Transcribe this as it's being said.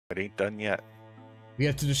It ain't done yet. We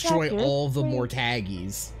have to destroy all the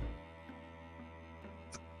Mortaggies.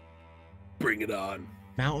 Bring it on.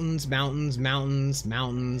 Mountains, mountains, mountains,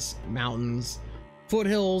 mountains, mountains.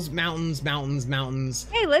 Foothills, mountains, mountains, mountains.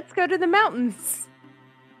 Hey, let's go to the mountains.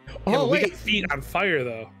 Oh, we wait. got feet on fire,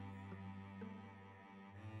 though.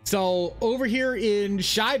 So over here in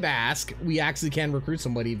Shybask, we actually can recruit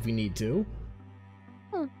somebody if we need to.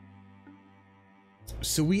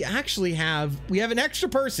 So we actually have an extra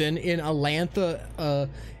person in Alantha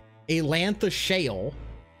Shale.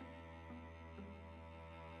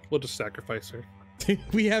 We'll just sacrifice her.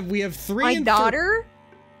 we have 3. My daughter?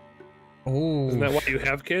 Oh, Isn't that why you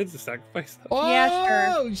have kids, to sacrifice them? Oh,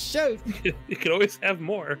 Yeah, sure. Shoot. You can always have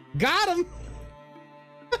more. Got him.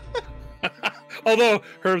 Although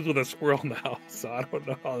Herb's with a squirrel now, so I don't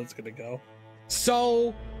know how that's gonna go.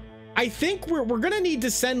 So I think we're gonna need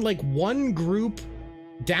to send like one group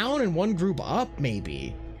down and one group up,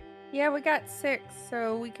 maybe. Yeah, we got 6,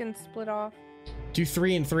 so we can split off. Do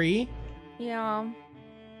 3 and 3. Yeah.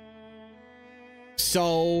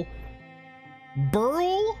 So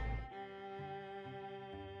Burl,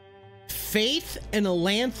 Fayth, and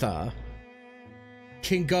Alantha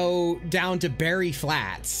can go down to Berry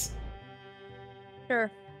Flats. Sure.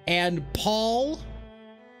 And Paul,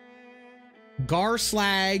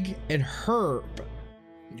 Garslag, and Herb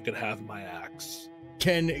You can have my axe.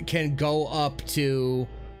 can go up to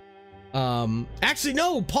actually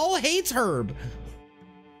no, Paul hates Herb.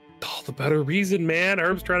 All the better reason, man.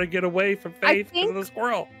 Herb's trying to get away from Fayth because of the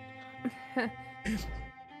squirrel.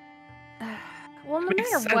 Well, no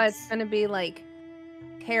Makes matter what, it's sense. gonna be like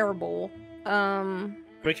terrible. I mean,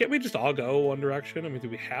 can't we just all go one direction? I mean, do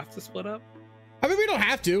we have to split up? I mean, we don't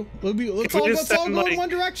have to. Let's we all just go send, in like- one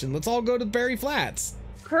direction. Let's all go to Berry Flats.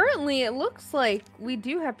 Currently, it looks like we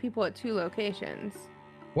do have people at 2 locations.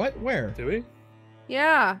 What? Where? Do we?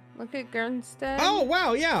 Yeah, look at Gernstead. Oh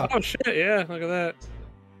wow, yeah. Oh shit! Yeah, look at that.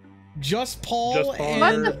 Just Paul, Just Paul.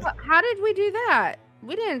 What and the how did we do that?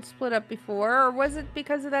 We didn't split up before, or was it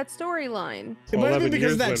because of that storyline? it might have 11 been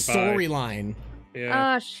because of that years went by. storyline.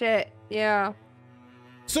 Yeah. Ah, shit. Yeah.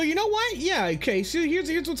 So you know what? Yeah. Okay. So here's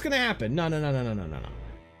what's gonna happen. No. We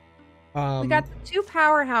got the 2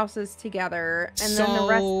 powerhouses together, and then the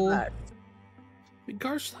rest so- of us.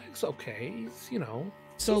 Garslag's okay. He's, you know,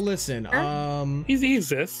 So listen. he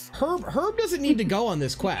exists. Herb doesn't need to go on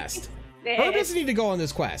this quest. Herb doesn't need to go on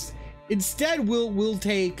this quest. Instead, we'll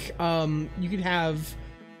take you could have.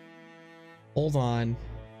 Hold on.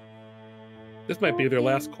 This might be their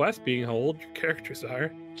last quest, being how old your characters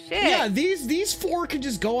are. Shit. Yeah, these 4 could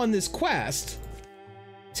just go on this quest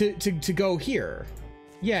to go here.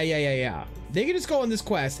 Yeah. They can just go on this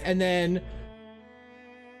quest, and then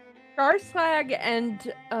Garslag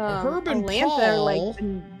and Herb and Alantha are Paul.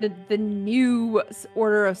 like the new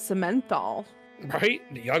order of Cementhal. Right?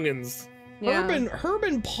 The youngins. Yeah. Herb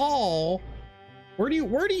and Paul. Where do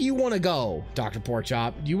you want to go, Dr.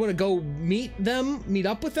 Porkchop? Do you want to go meet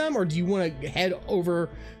up with them, or do you want to head over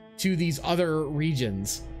to these other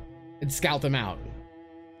regions and scout them out?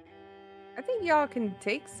 I think y'all can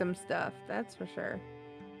take some stuff, that's for sure.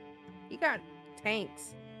 You got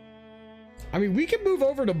tanks. I mean, we can move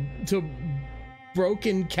over to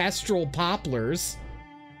Broken Kestrel Poplars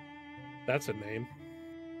That's a name.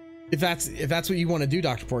 if that's what you want to do,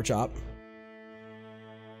 Dr. Porkchop.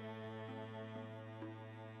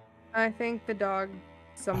 I think the dog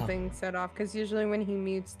something set off, because usually when he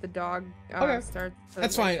mutes, the dog Okay. starts to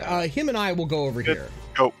That's wake fine. up. Him and I will go over Good. here.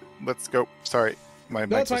 Go. Let's go. Sorry, my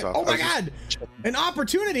No, mic it's was fine. off. Oh I my was just god! checking. An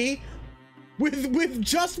opportunity with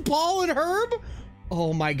just Paul and Herb?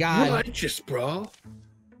 Oh my god. Righteous, bro.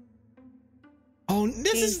 Oh,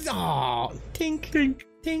 this is tink Tink.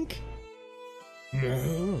 tink.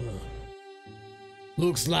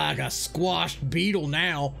 Looks like a squashed beetle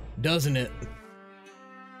now, doesn't it?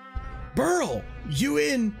 Burl, you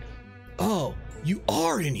in? Oh, you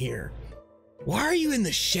are in here. Why are you in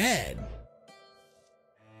the shed?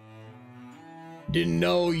 Didn't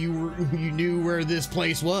know you knew where this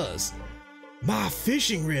place was. My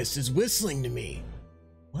fishing wrist is whistling to me.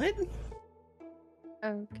 What?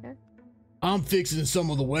 Okay. I'm fixing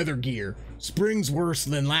some of the weather gear. Spring's worse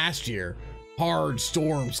than last year. Hard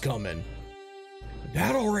storms coming.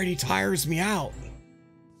 That already tires me out.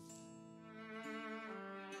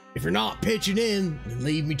 If you're not pitching in, then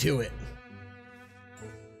leave me to it.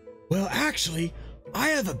 Well, actually, I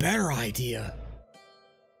have a better idea.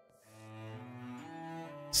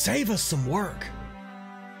 Save us some work.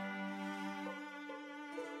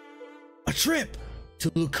 A trip to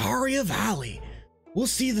Lucaria Valley. We'll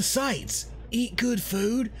see the sights, eat good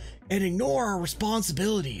food, and ignore our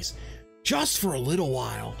responsibilities. Just for a little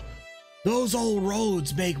while. Those old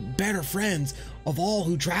roads make better friends of all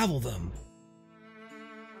who travel them.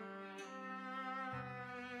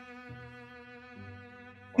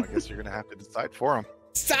 Well, I guess you're gonna have to decide for him.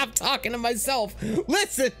 Stop talking to myself.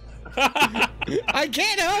 Listen, I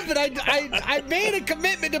can't help it. I made a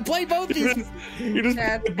commitment to play both these. You just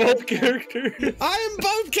That's- play both characters. I am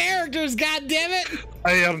both characters. God damn it!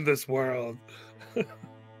 I am this world.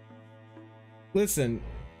 Listen,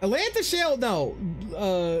 Atlanta Shale. No,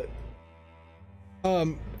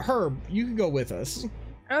 Herb, you can go with us.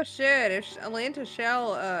 Oh shit! If Atlanta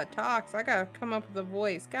Shell talks, I gotta come up with a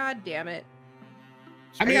voice. God damn it!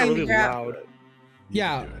 I mean, You're gotta really figure out- loud.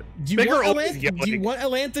 Yeah. Do you, Make her want always Atlanta, do you yelling. want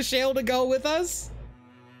Atlanta Shale to go with us?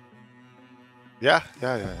 Yeah.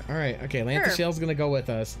 All right. Okay. Atlanta Sure. Shale's gonna go with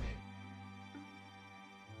us.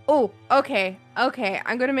 Oh, okay.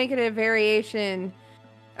 I'm gonna make it a variation.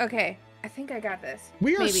 Okay, I think I got this.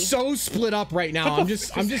 We are Maybe. so split up right now. What the I'm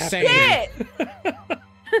just fuck is saying.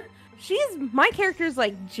 Shit! My character's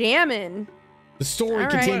like jamming. The story All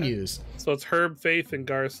right. continues. So it's Herb, Fayth, and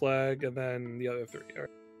Garslag, and then the other three. All right.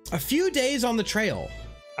 A few days on the trail.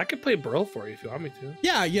 I could play Burl for you if you want me to.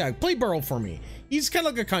 Yeah. Play Burl for me. He's kind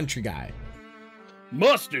of like a country guy.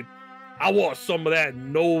 Mustard. I want some of that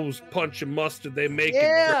nose punching mustard they make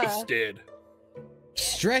Yeah. in Gristed.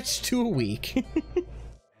 Stretched to a week.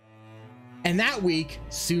 And that week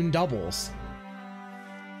soon doubles.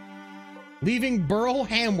 Leaving Burl,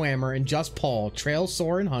 HamWhammer, and just Paul trail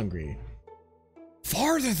sore and hungry.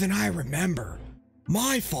 Farther than I remember.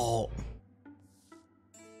 My fault.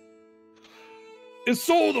 And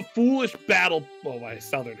so the foolish battle. Oh, my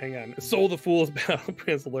southern. Hang on. So the foolish battle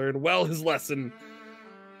prince learned well his lesson,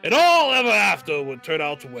 and all ever after would turn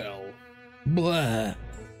out well. Blah.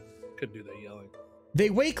 Couldn't do that yelling. They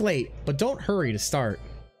wake late, but don't hurry to start.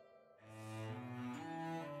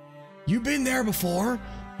 You been there before?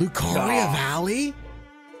 Lucaria No. Valley?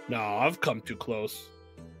 No, I've come too close.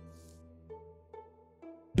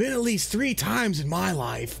 Been at least 3 times in my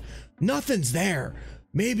life. Nothing's there.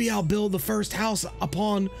 Maybe I'll build the first house up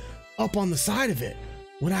on the side of it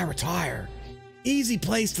when I retire. Easy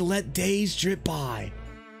place to let days drip by.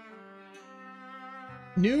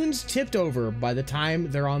 Noon's tipped over by the time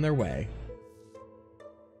they're on their way.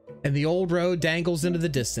 And the old road dangles into the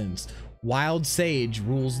distance. Wild sage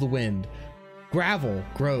rules the wind. Gravel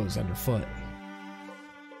grows underfoot.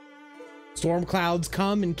 Storm clouds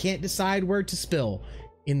come and can't decide where to spill.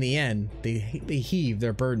 In the end, they heave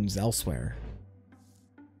their burdens elsewhere.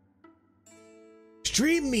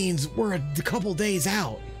 Stream means we're a couple days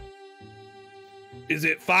out. Is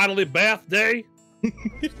it finally bath day?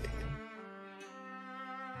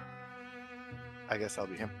 I guess I'll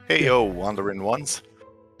be him. Hey yo, wandering ones.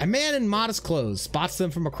 A man in modest clothes spots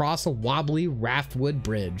them from across a wobbly raftwood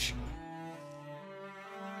bridge.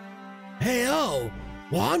 Hey-oh,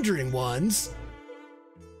 wandering ones.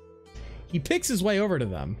 He picks his way over to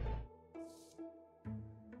them.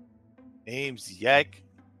 Name's Yak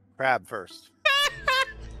Crabfirst.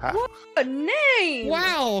 Ha- What a name!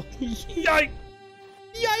 Wow! Yike!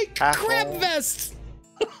 Yike! Asshole. Crab vest!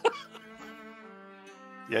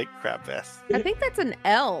 Yak Crabfest. I think that's an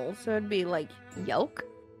L, so it'd be like yelk.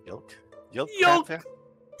 Yelk Yelk. Crabfest.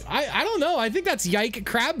 I don't know. I think that's Yike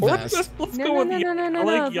Crab Or vest. let's No, go no, with no, yike. no, no, I no,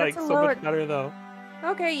 like that's yike a so lower- much better though.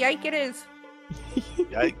 Okay, yike it is.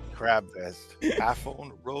 Yak Crabfest. Half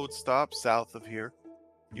on road stop south of here.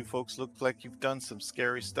 You folks look like you've done some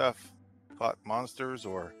scary stuff. Fought monsters,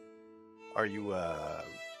 or are you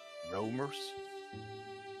roamers?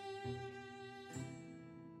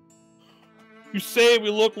 You say we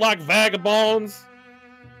look like vagabonds?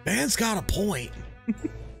 Man's got a point.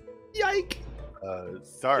 Yike!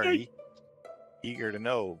 Sorry. Eager to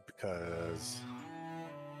know because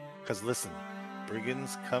listen,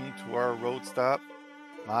 brigands come to our road stop,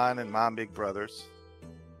 mine and my big brothers.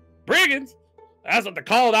 Brigands? That's what they're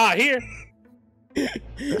called out here.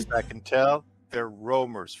 Best I can tell, they're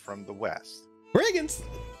roamers from the west. Brigands!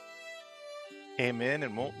 Came in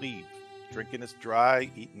and won't leave, drinking us dry,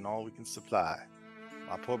 eating all we can supply.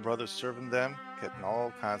 My poor brother's serving them, getting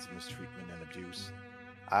all kinds of mistreatment and abuse.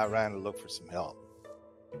 I ran to look for some help.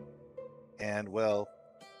 And well,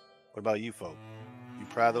 what about you folk? You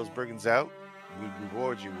pry those brigands out, we'd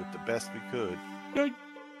reward you with the best we could.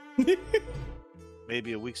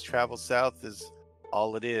 Maybe a week's travel south is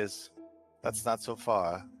all it is. That's not so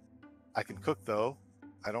far. I can cook though.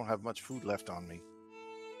 I don't have much food left on me.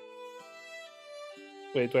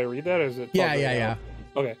 Wait, do I read that or is it? Yeah, public yeah, now? yeah.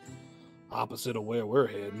 Okay. Opposite of where we're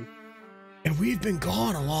heading. And we've been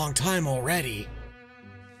gone a long time already.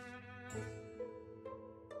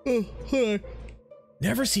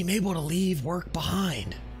 Never seem able to leave work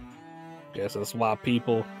behind. Guess that's why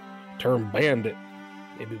people turn bandit.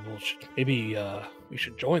 Maybe we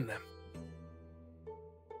should join them.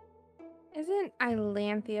 Isn't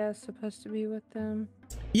Ilanthia supposed to be with them?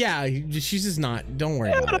 Yeah, she's just not. Don't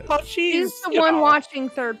worry about it. But She's the one watching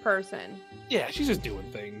third person. Yeah, she's just doing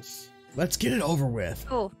things. Let's get it over with.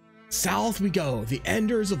 Oh. South we go, the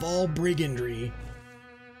enders of all brigandry.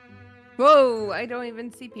 Whoa, I don't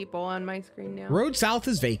even see people on my screen now. Road south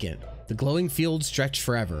is vacant. The glowing fields stretch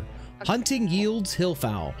forever. Okay. Hunting yields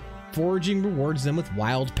hillfowl. Foraging rewards them with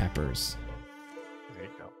wild peppers. There you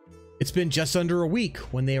go. It's been just under a week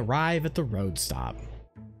when they arrive at the road stop.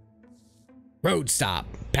 Road stop,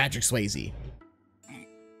 Patrick Swayze.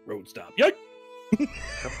 Road stop. Yikes!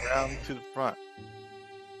 Come around to the front.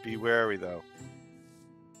 Be wary, though.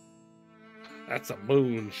 That's a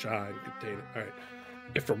moonshine container. All right.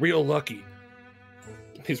 If we're real lucky,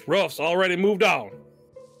 these roughs already moved on.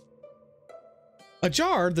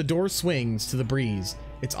 Ajar, the door swings to the breeze.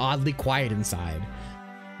 It's oddly quiet inside.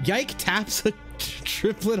 Yike taps a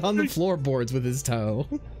triplet on the floorboards with his toe.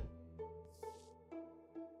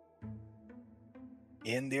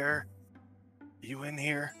 In there? You in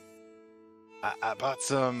here? I bought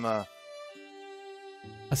some, A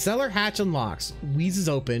cellar hatch unlocks, wheezes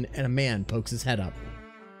open, and a man pokes his head up.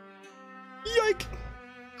 Yike!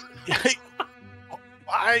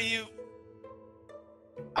 Why are you?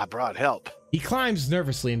 I brought help. He climbs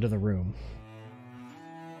nervously into the room.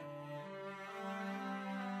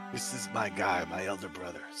 This is my guy, my elder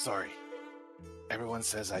brother. Sorry. Everyone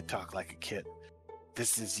says I talk like a kid.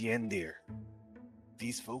 This is Yendir.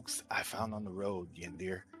 These folks I found on the road,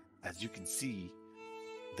 Yendir. As you can see,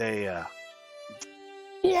 they,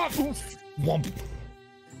 Womp.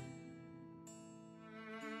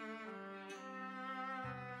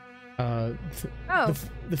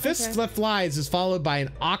 The fist okay. left flies is followed by an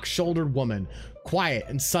ox-shouldered woman, quiet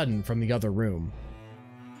and sudden from the other room.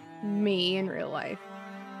 Me in real life.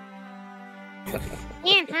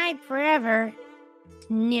 Can't hide forever.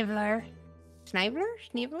 Sniveler. Snivler?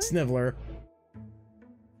 Sniveler? Sniveler.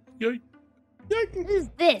 Yikes. Who's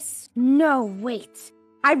this? No, wait.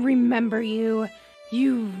 I remember you.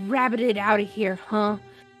 You rabbited out of here, huh?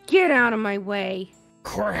 Get out of my way.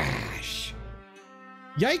 Crash.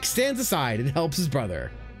 Yike stands aside and helps his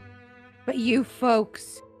brother. But you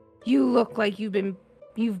folks, you look like you've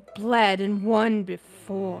bled and won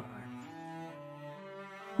before.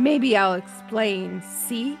 Maybe I'll explain.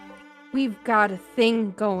 See? We've got a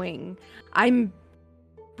thing going. I'm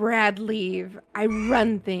Brad Leave. I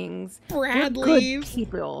run things. Brad We're good Leave.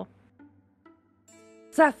 people.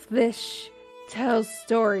 Sathvish tells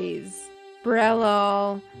stories.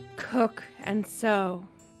 Brelal cook and sew.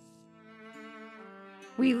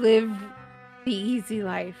 We live the easy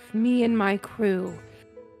life, me and my crew.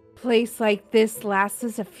 Place like this lasts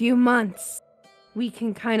us a few months. We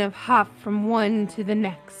can kind of hop from one to the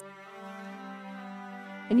next.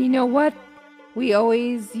 And you know what? We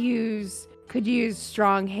always could use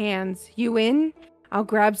strong hands. You in? I'll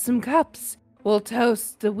grab some cups. We'll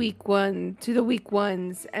toast the weak one to the weak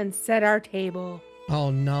ones and set our table.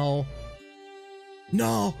 Oh no.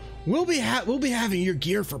 No, we'll be having your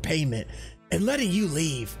gear for payment and letting you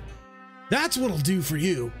leave. That's what'll do for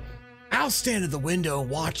you. I'll stand at the window and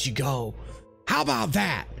watch you go. How about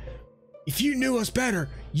that? If you knew us better,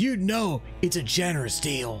 you'd know it's a generous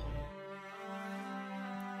deal.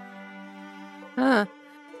 Huh.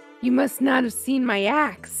 You must not have seen my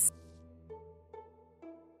axe.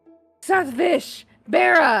 Sathvish!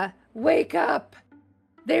 Bera! Wake up!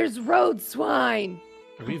 There's road swine!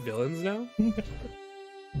 Are we villains now?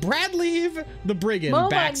 Brad Leave, the brigand, Mama,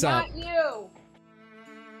 backs up. not you!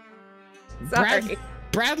 Sorry.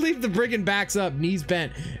 Brad Leave, the brigand, backs up, knees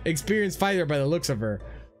bent, experienced fighter by the looks of her.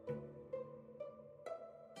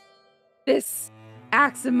 This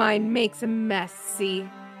axe of mine makes a mess, see?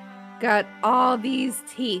 Got all these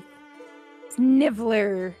teeth.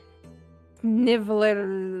 Sniveler.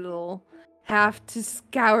 Have to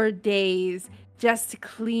scour days just to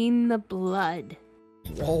clean the blood.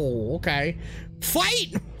 Oh, okay.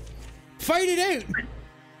 Fight! Fight it out!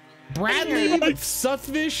 Brad Leave,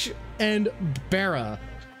 Sathvish, and Bera.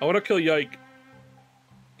 I want to kill Yike.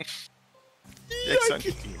 Yikes on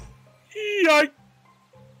your team. Yike!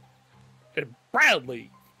 And Bradley.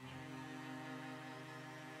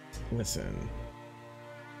 Listen.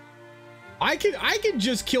 I could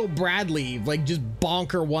just kill Bradley, like just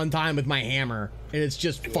bonk her one time with my hammer, and it's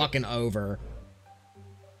just fucking over.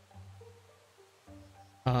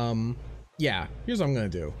 Yeah, here's what I'm gonna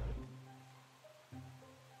do.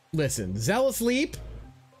 Listen, Zealous Leap.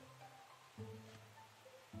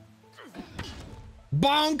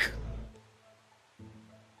 Bonk!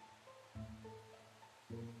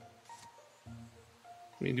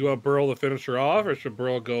 I mean, do you want Burl to finish her off, or should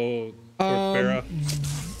Burl go towards Farah?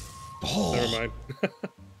 Oh. Never mind.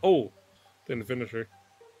 Oh, didn't finish her.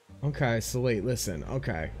 Okay, so wait, listen.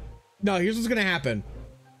 Okay. No, here's what's gonna happen.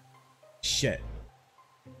 Shit.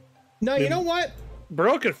 No, you know what?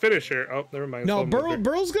 Burl can finish her. Oh, never mind. No, So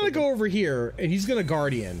Burl's gonna go over here, and he's gonna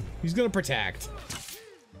guardian. He's gonna protect.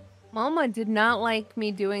 Mama did not like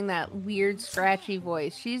me doing that weird scratchy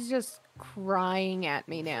voice. She's just crying at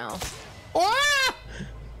me now. Ah!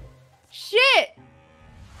 Shit!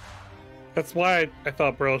 That's why I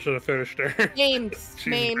thought Burl should have finished her. Maimed. She's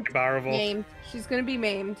Maimed. very powerful. Maimed. She's gonna be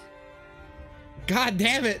maimed. God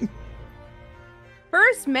damn it!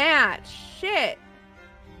 First match. Shit.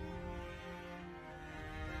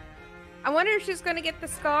 I wonder if she's gonna get the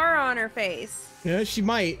scar on her face. Yeah, she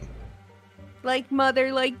might. Like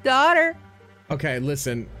mother, like daughter. Okay,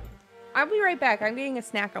 listen. I'll be right back. I'm getting a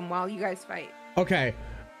snack on while you guys fight. Okay.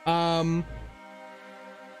 Burl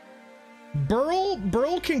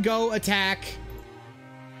can go attack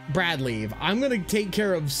Bradley. I'm gonna take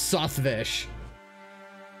care of Suthvish.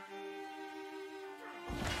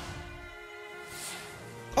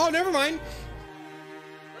 Oh, never mind.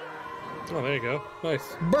 Oh, there you go.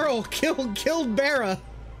 Nice. Burl killed Barra.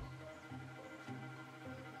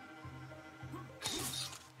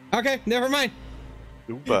 Okay, never mind.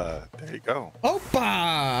 Ooba, there you go.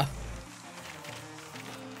 Opa!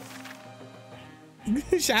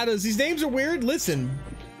 Shadows, these names are weird. Listen.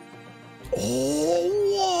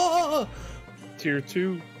 Oh! Tier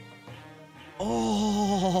 2.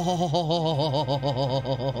 Oh!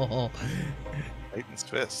 Titan's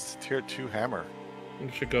Fist, tier 2 hammer. You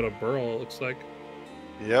should go to Burl, it looks like.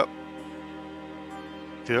 Yep.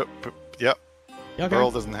 Yep. Yep. Okay.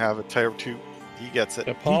 Burl doesn't have a tier 2. He gets it.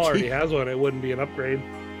 If Paul already has one, it wouldn't be an upgrade.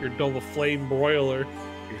 Your double flame broiler.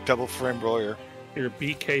 Your double frame broiler. Your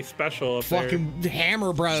BK special up Fucking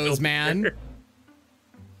hammer bros, Still man. there.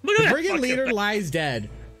 Look The at that brigand fucking leader thing. lies dead.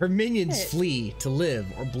 Her minions Shit. flee to live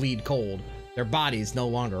or bleed cold. Their bodies no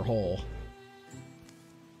longer whole.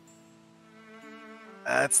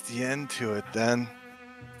 That's the end to it then.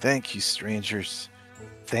 Thank you, strangers.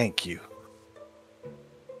 Thank you.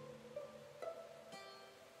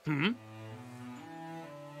 Hmm?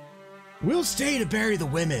 We'll stay to bury the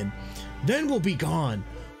women. Then we'll be gone.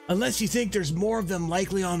 Unless you think there's more of them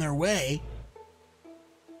likely on their way.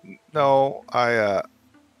 No,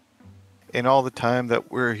 in all the time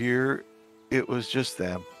that we're here, it was just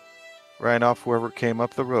them. Ran off whoever came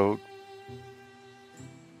up the road.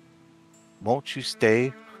 Won't you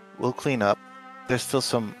stay? We'll clean up. There's still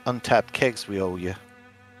some untapped kegs we owe you.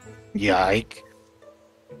 Yike.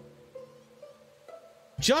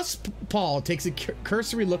 Just Paul takes a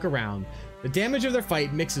cursory look around. The damage of their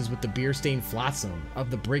fight mixes with the beer-stained flotsam of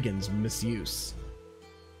the brigands' misuse.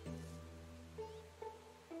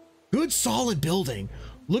 Good solid building.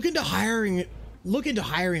 Look into hiring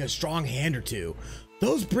a strong hand or two.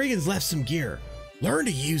 Those brigands left some gear. Learn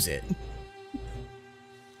to use it.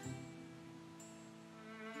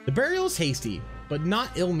 The burial is hasty, but not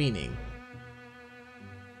ill-meaning.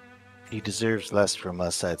 He deserves less from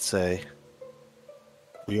us, I'd say.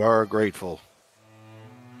 We are grateful.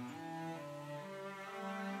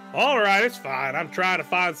 Alright, it's fine. I'm trying to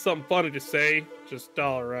find something funny to say. Just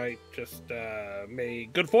alright. Just, may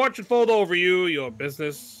good fortune fold over you, your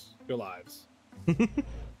business, your lives.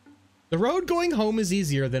 The road going home is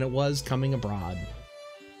easier than it was coming abroad.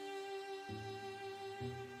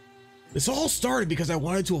 This all started because I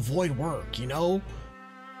wanted to avoid work, you know?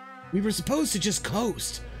 We were supposed to just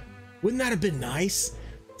coast. Wouldn't that have been nice?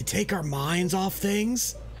 To take our minds off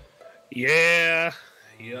things? Yeah.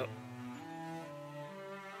 Yep.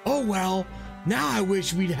 Oh well, now I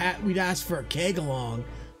wish we'd ask for a keg along.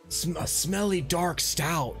 A smelly dark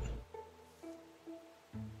stout.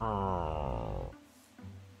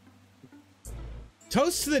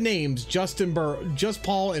 Toast to the names Just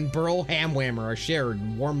Paul and Burl HamWhammer are shared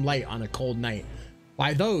in warm light on a cold night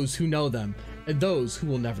by those who know them and those who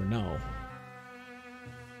will never know.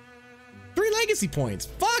 3 legacy points.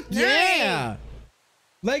 Fuck yeah!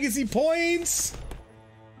 Legacy points.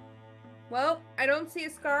 Well, I don't see a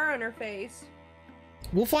scar on her face.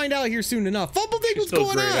 We'll find out here soon enough. Fumble think She's what's still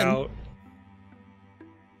going grayed on. out.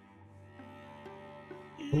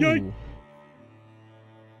 Ooh. Yikes.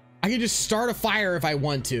 I can just start a fire if I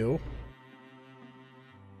want to.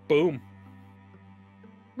 Boom.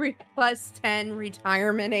 Plus 10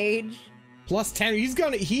 retirement age. Plus 10.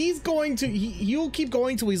 He'll keep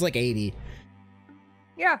going till he's like 80.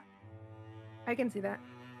 Yeah. I can see that.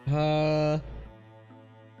 Okay,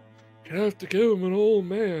 Gonna have to give him an old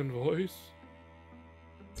man voice.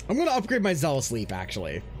 I'm gonna upgrade my Zealous Leap,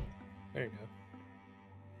 actually. There you go.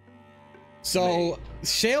 So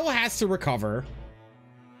Shale has to recover.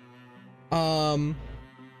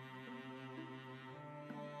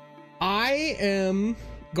 I am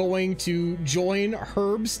going to join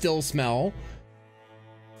Herb Stillsmell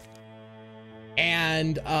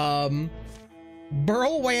and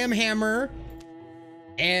Burl HamWhammer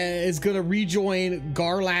and is gonna rejoin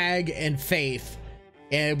Garslag and Fayth.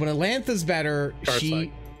 And when Alantha's better,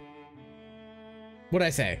 Garslag. What'd I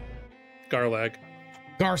say? Garslag.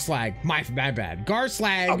 Garslag. My bad.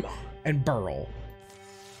 Garslag and Burl.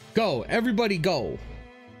 Go, everybody go.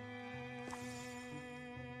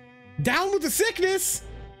 Down with the sickness.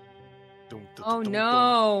 Oh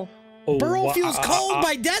no. Oh, Burl feels cold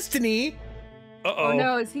by destiny. Oh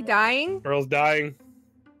no, is he dying? Burl's dying.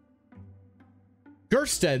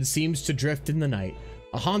 Gerstead seems to drift in the night,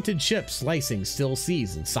 a haunted ship slicing still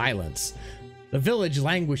seas in silence. The village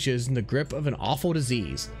languishes in the grip of an awful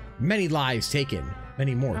disease. Many lives taken,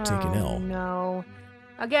 many more taken ill. No.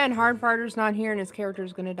 Again, Hard Farter's not here and his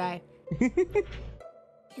character's gonna die.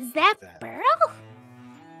 Is that Burl?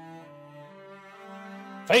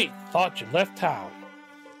 Fayth thought you left town.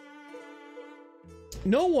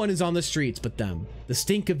 No one is on the streets but them. The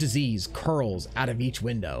stink of disease curls out of each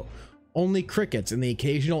window. Only crickets and the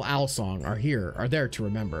occasional owl song are there to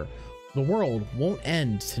remember. The world won't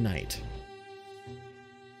end tonight.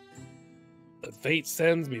 The fate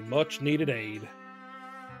sends me much needed aid.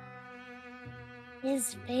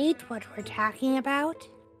 Is fate what we're talking about?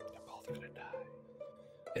 They're both gonna die.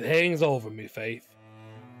 It hangs over me, Fayth.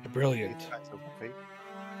 You're brilliant.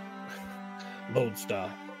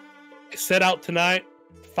 Lodestar. I set out tonight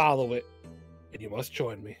to follow it, and you must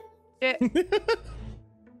join me.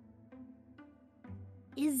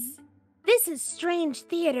 Is this a strange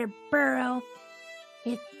theater, Burl?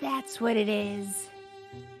 If that's what it is.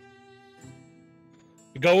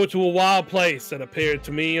 We go into a wild place that appeared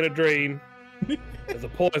to me in a dream. There's a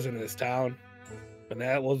poison in this town, and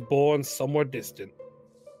that was born somewhere distant.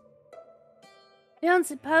 Don't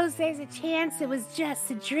suppose there's a chance it was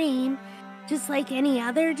just a dream, just like any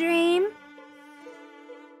other dream?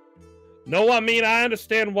 No, I mean, I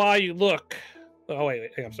understand why you look. Oh,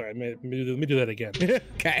 wait, I'm sorry. Let me do that again.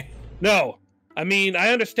 Okay. No, I mean, I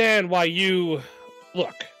understand why you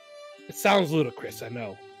look. It sounds ludicrous, I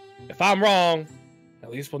know. If I'm wrong,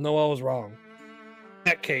 at least we'll know I was wrong. In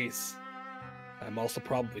that case, I'm also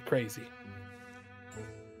probably crazy.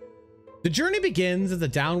 The journey begins at the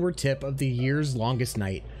downward tip of the year's longest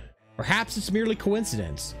night. Perhaps it's merely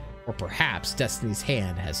coincidence, or perhaps Destiny's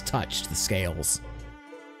hand has touched the scales.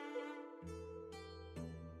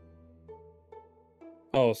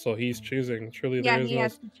 Oh, so he's choosing. Truly, Yeah, there is he no.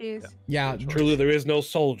 has to choose. Yeah. Truly, there is no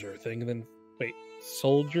soldier thing. Then wait,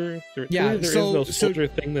 soldier? Yeah, Truly, there so- is no so- soldier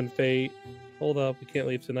thing. Then fate. Hold up, we can't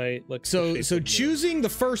leave tonight. Look. So choosing the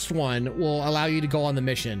first one will allow you to go on the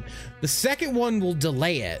mission. The second one will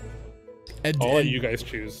delay it. And, I'll let you guys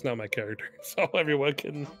choose, not my character, so everyone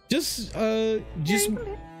can. just do it.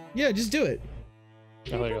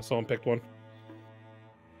 Oh, there you go. Someone picked one.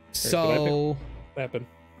 So What happened?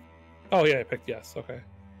 Oh yeah, I picked yes. Okay.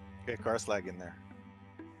 Okay, Garslag in there.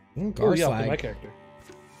 Oh yeah, I'll pick my Garslag. character.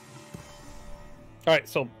 All right,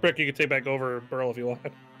 so Brick, you can take back over Burl if you want.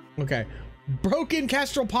 Okay. Broken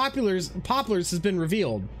Kestrel poplars has been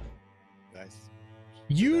revealed. Nice.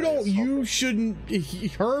 You shouldn't.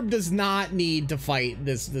 Herb does not need to fight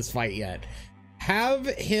this fight yet. Have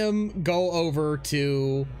him go over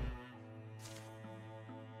to.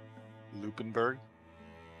 Lupenberg.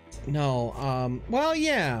 No. Well,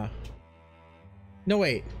 yeah. No,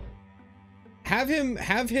 wait. Have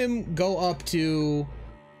him go up to.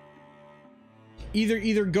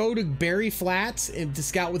 Either go to Berry Flats and to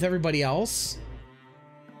scout with everybody else.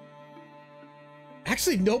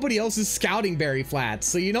 Actually, nobody else is scouting Berry Flats,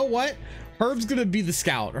 so you know what? Herb's gonna be the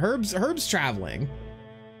scout. Herb's traveling.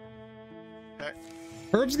 Okay.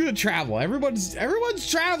 Herb's gonna travel. Everyone's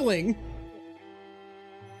traveling.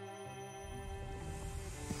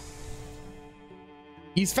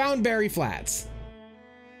 He's found Berry Flats.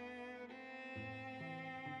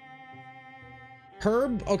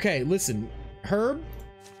 Herb, okay, listen. Herb,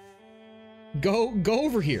 go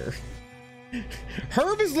over here.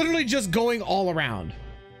 Herb is literally just going all around.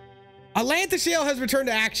 Alantha Shale has returned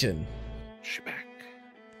to action. She's back.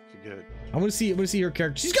 She good. I want to see her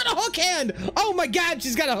character. She's got a hook hand. Oh my god,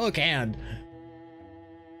 she's got a hook hand.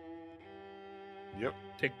 Yep.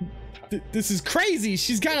 Take. This is crazy.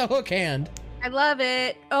 She's got a hook hand. I love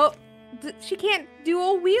it. Oh, she can't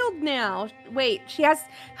dual wield now. Wait, she has.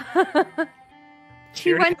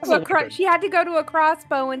 She already went has to a a weapon. she had to go to a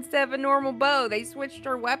crossbow instead of a normal bow. They switched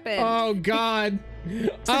her weapon. Oh God. So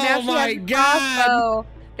now Oh she my has a God. crossbow.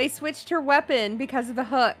 They switched her weapon because of the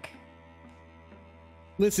hook.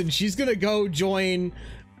 Listen, she's gonna go join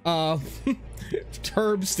Herb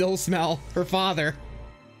Stillsmell, her father.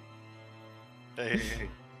 Hey.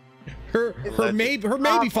 Her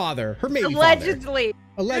maybe father. Her maybe Allegedly. father.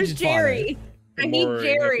 Alleged Where's Jerry? I need More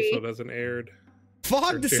Jerry. episode hasn't aired.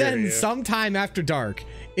 Fog Or descends Jerry, yeah. sometime after dark.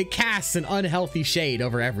 It casts an unhealthy shade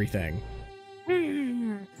over everything.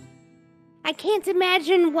 I can't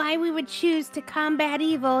imagine why we would choose to combat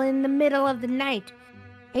evil in the middle of the night.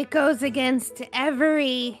 It goes against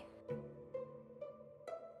every...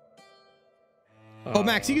 Oh,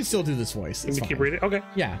 Max, you can still do this voice. Can It's we keep fine. reading? Okay.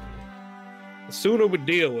 Yeah. The sooner we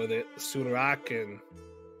deal with it, the sooner I can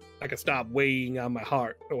stop weighing on my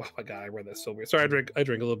heart. Oh my God, I read that so weird. Sorry, I drink a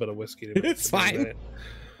little bit of whiskey. Today. It's fine. That.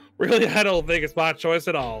 Really, I don't think it's my choice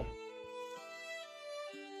at all.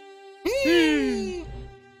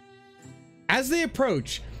 As they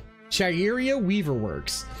approach Chagiria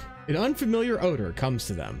Weaverworks, an unfamiliar odor comes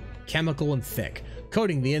to them, chemical and thick,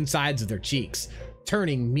 coating the insides of their cheeks,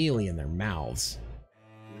 turning mealy in their mouths.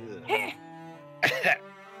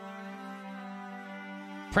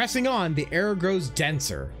 Pressing on, the air grows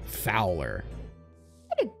denser, fouler,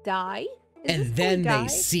 Did it die? Is and this then thing they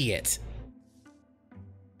see it.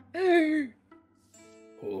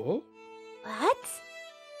 Oh, What?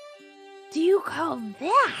 Do you call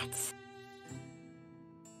that?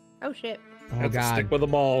 Oh shit. Oh have to God, stick with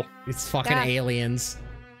them all. it's fucking Yeah. aliens.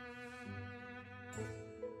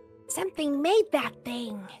 Something made that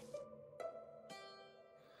thing.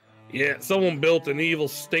 Yeah, someone built an evil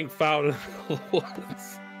stink fountain.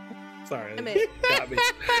 Sorry, I'm that in. got me.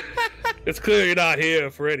 It's clear you're not here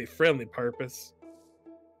for any friendly purpose.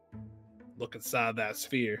 Look inside that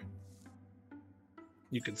sphere.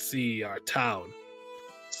 You can see our town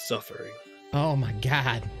suffering. Oh my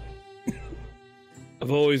God.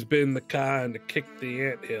 I've always been the kind to kick the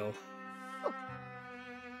anthill.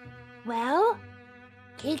 Well,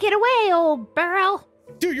 kick it away, old Burl.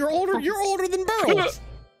 Dude, you're older than Burls.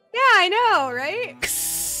 Yeah, I know, right?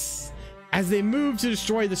 As they move to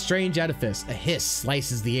destroy the strange edifice, a hiss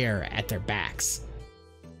slices the air at their backs.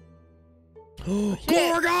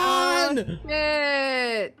 Gorgon!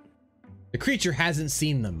 Shit. The creature hasn't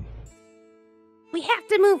seen them. We have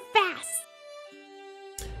to move fast.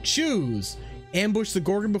 Choose. Ambush the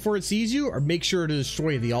Gorgon before it sees you, or make sure to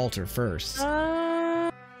destroy the altar first.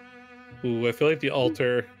 Ooh, I feel like the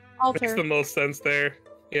altar makes the Alter. most sense there.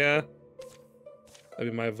 Yeah.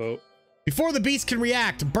 That'd be my vote. Before the beast can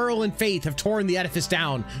react, Burl and Fayth have torn the edifice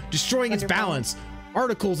down, destroying its balance.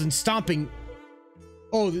 Articles and stomping.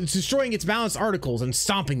 Oh, it's destroying its balanced articles and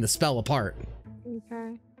stomping the spell apart.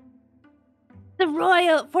 Okay.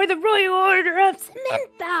 For the Royal Order of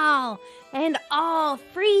Cementhal and all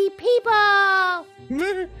free people.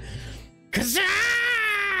 Kazaa!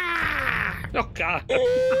 Oh God.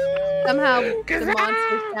 Somehow the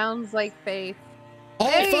monster sounds like Fayth. All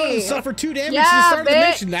Hey! foes suffer 2 damage Yeah, to the start of the bitch!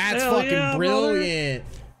 mission. That's Hell fucking yeah, brilliant.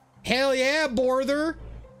 Hell yeah, Borther.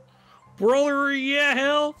 Brother, yeah,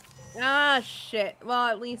 hell. Ah, shit. Well,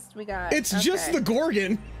 at least we got. It's just okay. the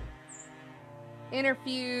Gorgon.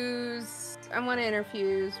 Interfuse. I want to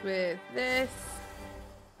interfuse with this.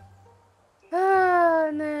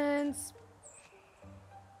 And then.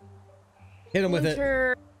 Hit him with it.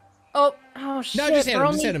 Splinter. Oh shit. No, just hit him.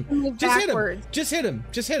 Burl Just hit needs him. to move Just hit him. backwards. Just hit him.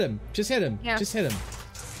 Just hit him. Just hit him. Yeah. Just hit him.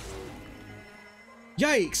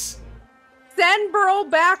 Yikes. Send Burl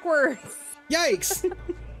backwards. Yikes.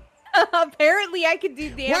 Apparently, I could do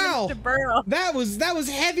damage Wow. to Burl. That was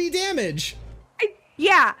heavy damage.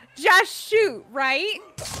 Yeah, just shoot, right?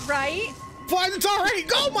 Right? Fine, it's all right.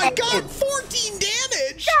 Oh my god, 14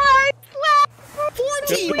 damage. God,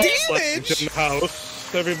 14 damage. In the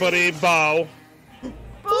house. Everybody bow.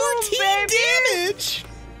 14 baby. damage.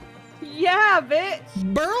 yeah, bitch.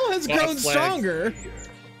 Burl has grown Garslag. stronger.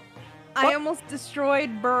 I almost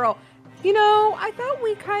destroyed Burl. You know, I thought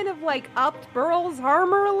we kind of like upped Burl's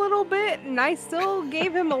armor a little bit, and I still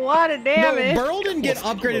gave him a lot of damage. No, Burl didn't get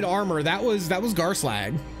upgraded armor. That was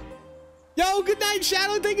Garslag. Yo, good night,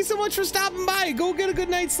 Shadow. Thank you so much for stopping by. Go get a good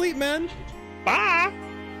night's sleep, man. Bye.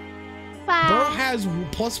 Bye. Burl has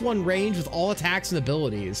 +1 range with all attacks and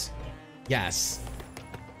abilities. Yes.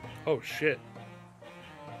 Oh shit.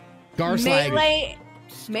 Garslag.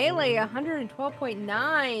 Melee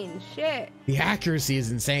 112.9. Shit. The accuracy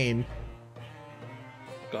is insane.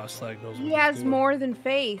 Garslag knows what He he's has doing. more than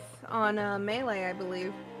Fayth on melee, I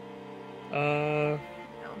believe.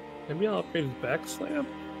 Maybe I'll upgrade his back slam.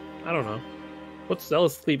 I don't know. What's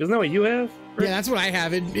Zealous Sleep? Isn't that what you have? Yeah, that's what I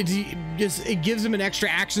have. It gives him an extra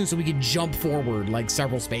action so we can jump forward like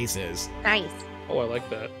several spaces. Nice. Oh, I like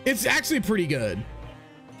that. It's actually pretty good.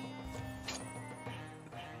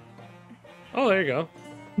 Oh, there you go.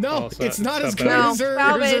 No, Oh, it's not as good bad. as her.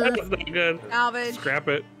 No, as her- That's not good. Salvage. Scrap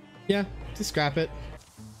it. Yeah, just scrap it.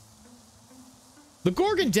 The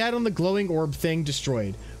Gorgon dead on the glowing orb thing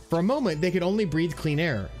destroyed. For a moment, they could only breathe clean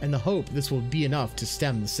air, and the hope this will be enough to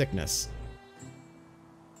stem the sickness.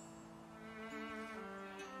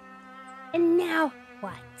 And now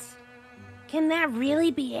what? Can that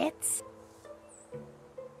really be it?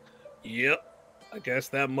 Yep. I guess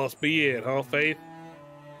that must be it, huh, Fayth?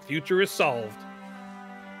 Future is solved.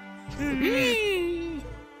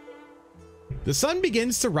 The sun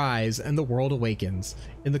begins to rise and the world awakens.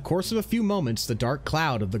 In the course of a few moments, the dark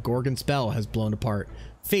cloud of the Gorgon spell has blown apart,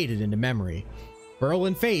 faded into memory. Burl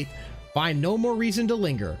and Fayth find no more reason to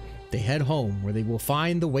linger. They head home, where they will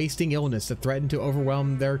find the wasting illness that threatened to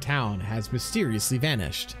overwhelm their town has mysteriously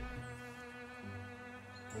vanished.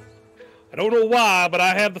 I don't know why, but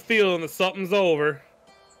I have the feeling that something's over.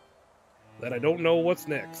 That I don't know what's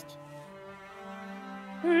next.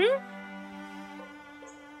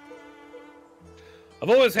 I've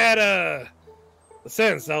always had a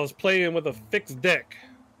sense I was playing with a fixed deck.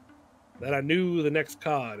 That I knew the next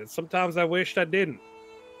card, and sometimes I wished I didn't.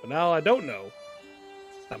 But now I don't know.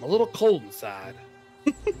 I'm a little cold inside.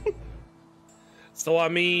 So, I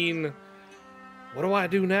mean, what do I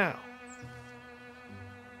do now?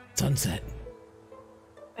 Sunset.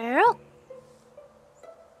 Burl?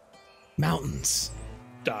 Mountains.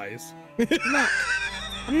 Dies.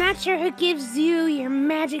 I'm not sure who gives you your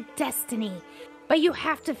magic destiny, but you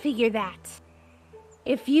have to figure that.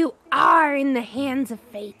 If you are in the hands of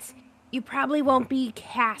fate, you probably won't be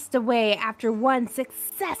cast away after one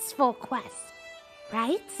successful quest,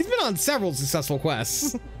 right? He's been on several successful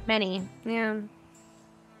quests. Many, yeah.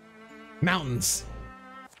 Mountains.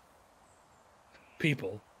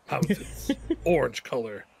 People. Mountains. Orange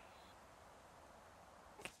color.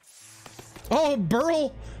 Oh,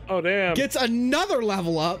 Burl Oh, damn. gets another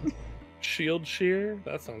level up. Shield shear?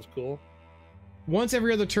 That sounds cool. Once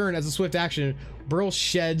every other turn, as a swift action, Burl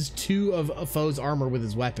sheds 2 of a foe's armor with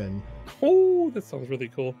his weapon. Oh, that sounds really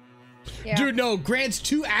cool. Yeah. Dude, no, grants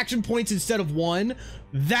 2 action points instead of 1.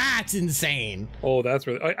 That's insane. Oh, that's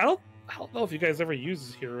really... I don't know if you guys ever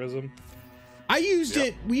use heroism. I used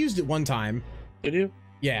it. We used it one time. Did you?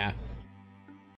 Yeah.